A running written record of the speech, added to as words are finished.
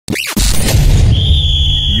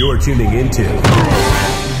You're tuning into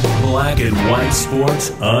Black and White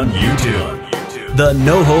Sports on YouTube. The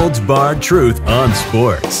no-holds-barred truth on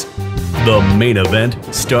sports. The main event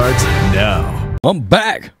starts now. I'm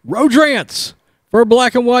back. Rodrans for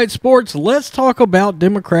Black and White Sports. Let's talk about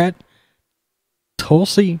Democrat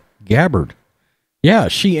Tulsi Gabbard. Yeah,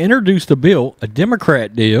 she introduced a bill, a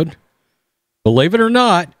Democrat did, believe it or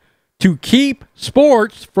not, to keep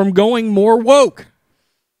sports from going more woke.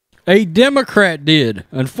 A Democrat did.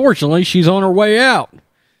 Unfortunately, she's on her way out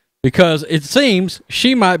because it seems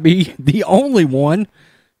she might be the only one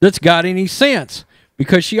that's got any sense,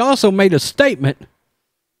 because she also made a statement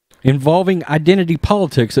involving identity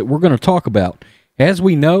politics that we're going to talk about. As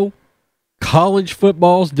we know, college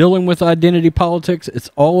football's dealing with identity politics.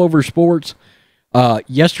 It's all over sports.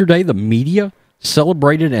 Yesterday, the media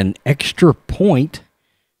celebrated an extra point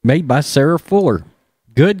made by Sarah Fuller.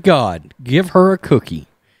 Good God, give her a cookie.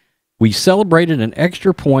 We celebrated an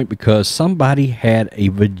extra point because somebody had a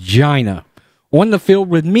vagina on the field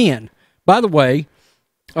with men. By the way,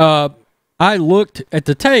 I looked at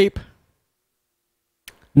the tape.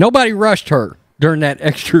 Nobody rushed her during that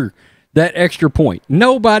extra point.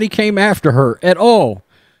 Nobody came after her at all.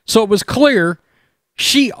 So it was clear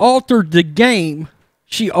she altered the game.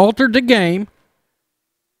 She altered the game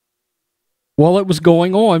while it was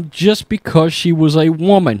going on just because she was a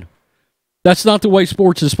woman. That's not the way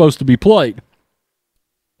sports is supposed to be played.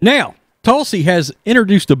 Now, Tulsi has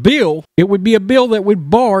introduced a bill. It would be a bill that would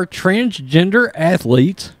bar transgender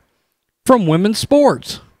athletes from women's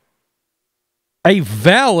sports. A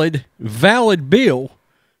valid bill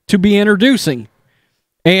to be introducing.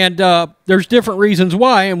 And there's different reasons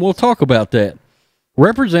why, and we'll talk about that.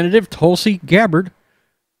 Representative Tulsi Gabbard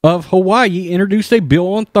of Hawaii introduced a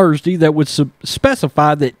bill on Thursday that would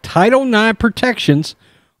specify that Title IX protections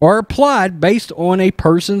are applied based on a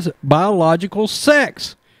person's biological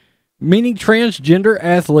sex, meaning transgender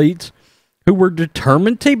athletes who were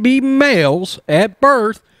determined to be males at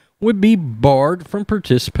birth would be barred from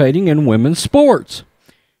participating in women's sports.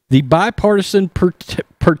 The Bipartisan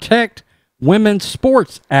Protect Women's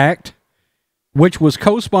Sports Act, which was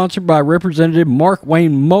co-sponsored by Representative Mark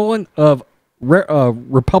Wayne Mullen of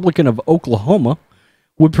Republican of Oklahoma,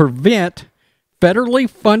 would prevent federally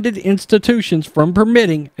funded institutions from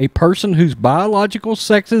permitting a person whose biological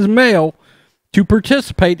sex is male to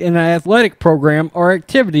participate in an athletic program or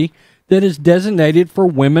activity that is designated for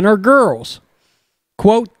women or girls.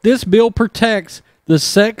 Quote, this bill protects the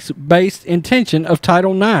sex-based intention of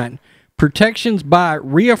Title IX, protections by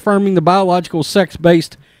reaffirming the biological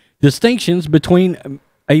sex-based distinctions between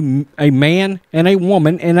a man and a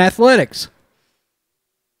woman in athletics.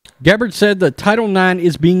 Gabbard said that Title IX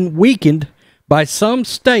is being weakened by some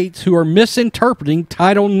states who are misinterpreting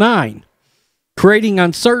Title IX, creating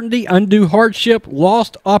uncertainty, undue hardship,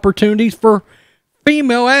 lost opportunities for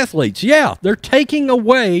female athletes. Yeah, they're taking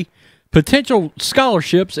away potential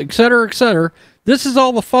scholarships, etc., etc. This is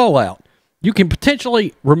all the fallout. You can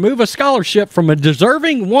potentially remove a scholarship from a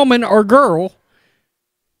deserving woman or girl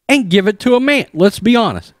and give it to a man. Let's be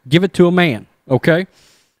honest. Give it to a man, okay?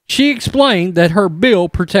 She explained that her bill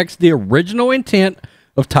protects the original intent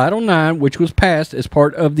of Title IX, which was passed as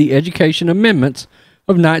part of the Education Amendments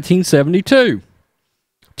of 1972.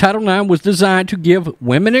 Title IX was designed to give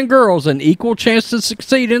women and girls an equal chance to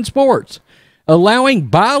succeed in sports. Allowing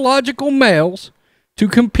biological males to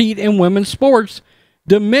compete in women's sports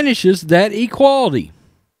diminishes that equality.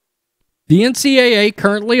 The NCAA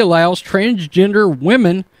currently allows transgender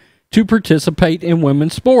women to participate in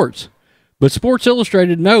women's sports, but Sports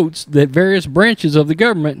Illustrated notes that various branches of the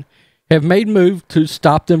government have made moves to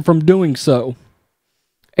stop them from doing so.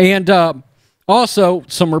 And also,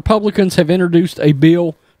 some Republicans have introduced a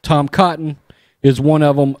bill. Tom Cotton is one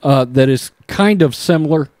of them that is kind of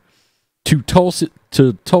similar to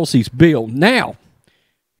Tulsi's bill. Now,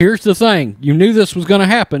 here's the thing. You knew this was going to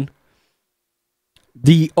happen.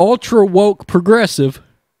 The ultra-woke progressive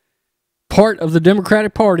part of the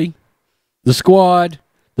Democratic Party, the squad,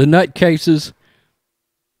 the nutcases,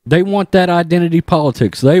 they want that identity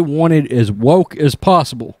politics. They want it as woke as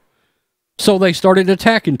possible. So they started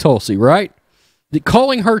attacking Tulsi, right?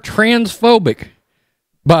 Calling her transphobic,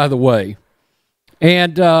 by the way.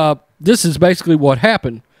 And this is basically what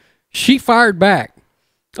happened. She fired back.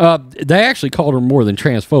 They actually called her more than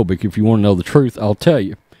transphobic. If you want to know the truth, I'll tell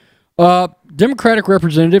you. Democratic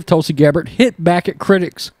Representative Tulsi Gabbard hit back at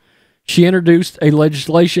critics. She introduced a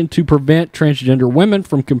legislation to prevent transgender women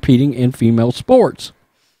from competing in female sports.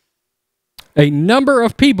 A number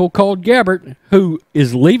of people called Gabbard, who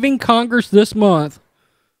is leaving Congress this month,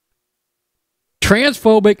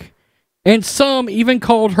 transphobic And some even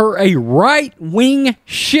called her a right-wing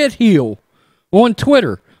shitheel on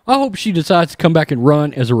Twitter. I hope she decides to come back and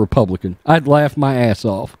run as a Republican. I'd laugh my ass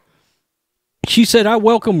off. She said, I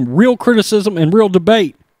welcome real criticism and real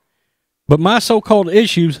debate, but my so-called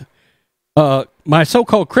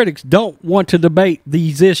critics don't want to debate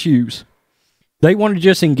these issues. They want to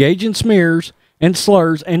just engage in smears and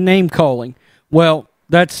slurs and name-calling. Well,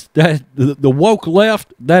 that's the woke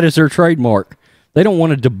left, that is their trademark. They don't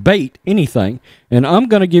want to debate anything. And I'm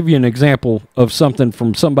going to give you an example of something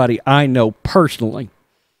from somebody I know personally.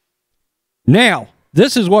 Now,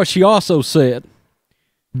 this is what she also said.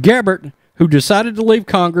 Gabbard, who decided to leave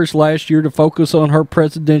Congress last year to focus on her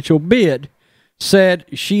presidential bid, said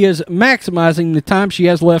she is maximizing the time she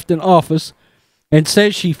has left in office and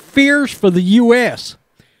says she fears for the U.S.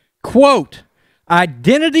 Quote,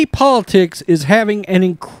 identity politics is having an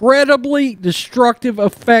incredibly destructive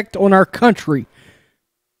effect on our country.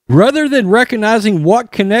 Rather than recognizing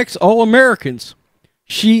what connects all Americans,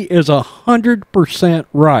 she is 100%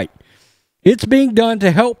 right. It's being done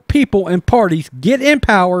to help people and parties get in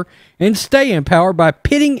power and stay in power by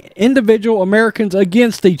pitting individual Americans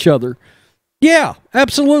against each other. Yeah,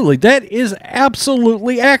 absolutely. That is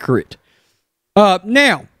absolutely accurate.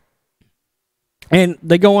 Now, and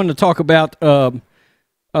they go on to talk about an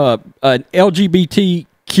LGBTQ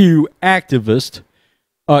activist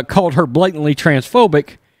called her blatantly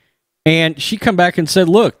transphobic. And she come back and said,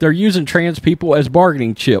 look, they're using trans people as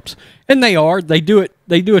bargaining chips. And they are. They do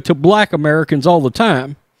it to black Americans all the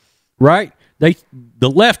time, right? The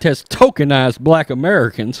left has tokenized black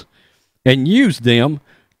Americans and used them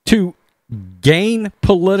to gain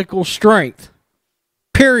political strength.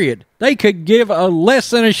 Period. They could give a less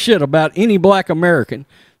than a shit about any black American.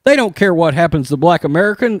 They don't care what happens to black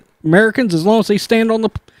Americans as long as they stay on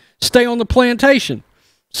the plantation.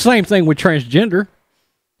 Same thing with transgender.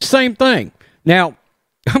 Same thing. Now,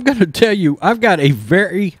 I'm going to tell you, I've got a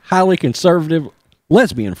very highly conservative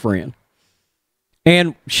lesbian friend.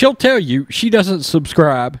 And she'll tell you she doesn't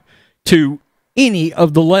subscribe to any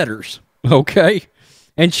of the letters. Okay?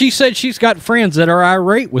 And she said she's got friends that are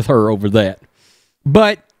irate with her over that.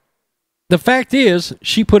 But the fact is,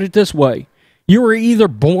 she put it this way. You are either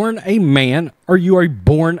born a man or you are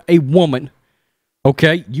born a woman.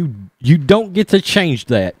 Okay? You don't get to change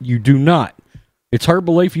that. You do not. It's her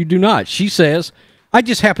belief you do not. She says, I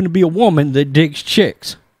just happen to be a woman that digs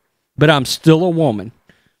chicks, but I'm still a woman.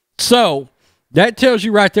 So that tells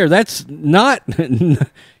you right there, that's not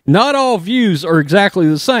all views are exactly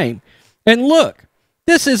the same. And look,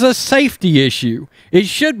 this is a safety issue. It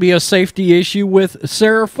should be a safety issue with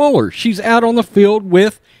Sarah Fuller. She's out on the field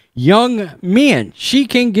with young men. She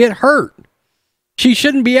can get hurt. She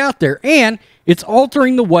shouldn't be out there. And it's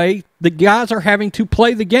altering the way the guys are having to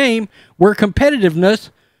play the game where competitiveness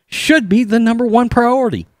should be the number one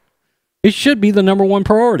priority. It should be the number one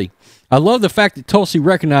priority. I love the fact that Tulsi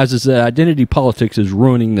recognizes that identity politics is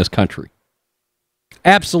ruining this country.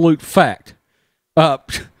 Absolute fact.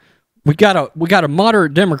 We got a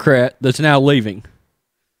moderate Democrat that's now leaving.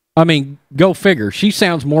 I mean, go figure. She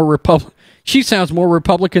sounds more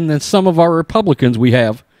Republican than some of our Republicans we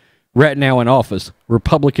have right now in office.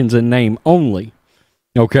 Republicans in name only.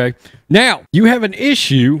 Okay? Now, you have an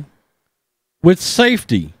issue with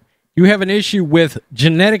safety. You have an issue with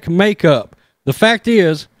genetic makeup. The fact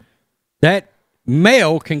is that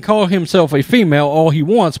male can call himself a female all he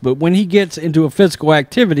wants, but when he gets into a physical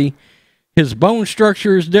activity, his bone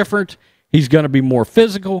structure is different. He's going to be more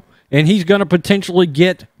physical, and he's going to potentially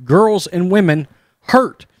get girls and women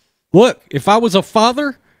hurt. Look, if I was a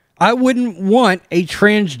father, I wouldn't want a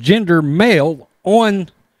transgender male on.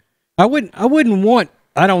 I wouldn't want.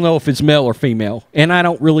 I don't know if it's male or female, and I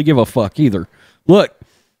don't really give a fuck either. Look,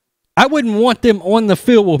 I wouldn't want them on the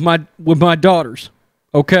field with my daughters.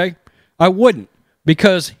 Okay, I wouldn't,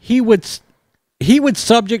 because he would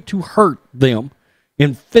subject to hurt them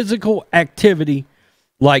in physical activity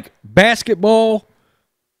like basketball,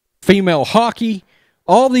 female hockey,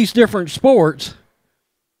 all these different sports.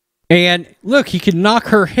 And look, he could knock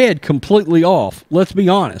her head completely off. Let's be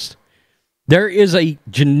honest. There is a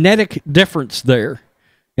genetic difference there.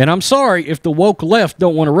 And I'm sorry if the woke left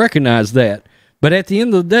don't want to recognize that. But at the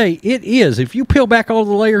end of the day, it is. If you peel back all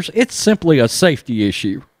the layers, it's simply a safety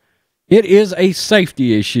issue. It is a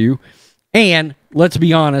safety issue. And let's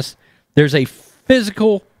be honest, there's a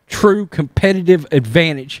physical, true competitive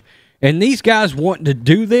advantage. And these guys wanting to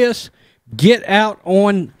do this, get out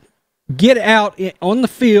on the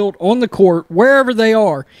field, on the court, wherever they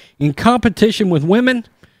are, in competition with women,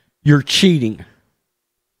 you're cheating.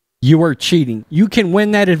 You are cheating. You can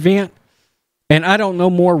win that event, and I don't no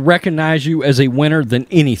more recognize you as a winner than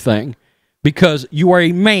anything. because you are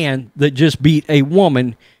a man that just beat a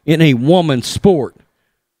woman in a woman's sport.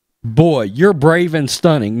 Boy, you're brave and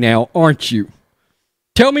stunning now, aren't you?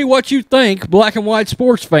 Tell me what you think, black and white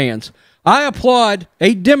sports fans. I applaud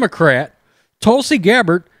a Democrat, Tulsi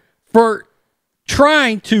Gabbard, for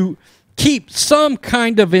trying to keep some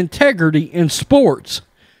kind of integrity in sports.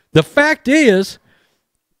 The fact is,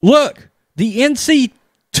 look, the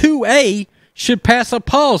NCAA should pass a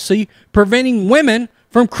policy preventing women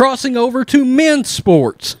from crossing over to men's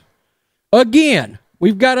sports. Again,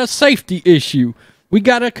 we've got a safety issue. We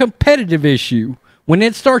got a competitive issue. When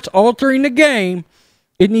it starts altering the game,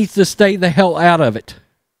 it needs to stay the hell out of it.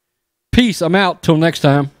 Peace. I'm out. Till next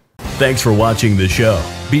time. Thanks for watching the show.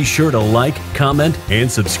 Be sure to like, comment,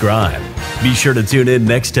 and subscribe. Be sure to tune in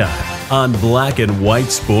next time on Black and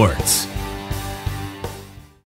White Sports.